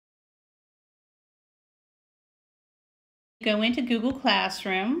Go into Google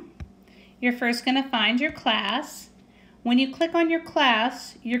Classroom. You're first going to find your class. When you click on your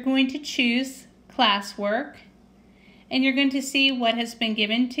class, you're going to choose classwork, and you're going to see what has been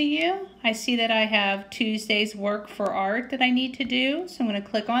given to you. I see that I have Tuesday's work for art that I need to do, so I'm going to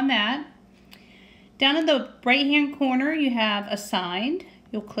click on that. Down in the right-hand corner, you have assigned.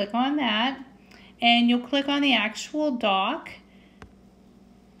 You'll click on that, and you'll click on the actual doc.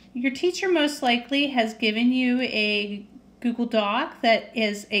 Your teacher most likely has given you a Google Doc that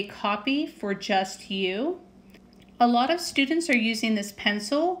is a copy for just you. A lot of students are using this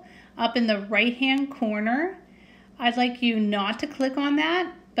pencil up in the right-hand corner. I'd like you not to click on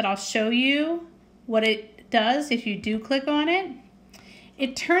that, but I'll show you what it does if you do click on it.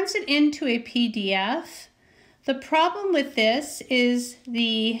 It turns it into a PDF. The problem with this is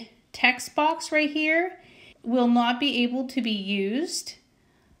the text box right here will not be able to be used.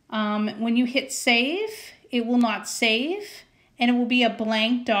 When you hit save, it will not save, and it will be a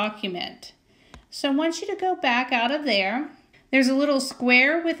blank document. So I want you to go back out of there. There's a little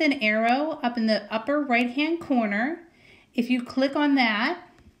square with an arrow up in the upper right-hand corner. If you click on that,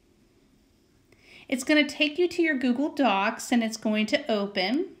 it's going to take you to your Google Docs, and it's going to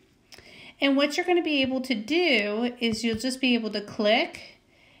open. And what you're going to be able to do is you'll just be able to click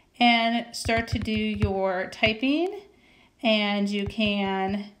and start to do your typing, and you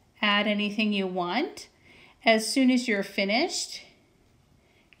can add anything you want. As soon as you're finished,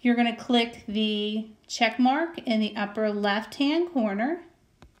 you're going to click the check mark in the upper left-hand corner,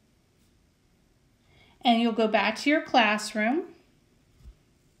 and you'll go back to your classroom,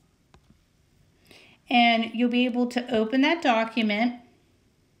 and you'll be able to open that document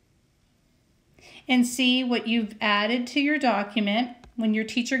and see what you've added to your document. When your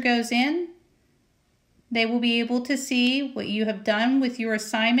teacher goes in, they will be able to see what you have done with your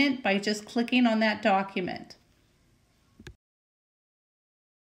assignment by just clicking on that document.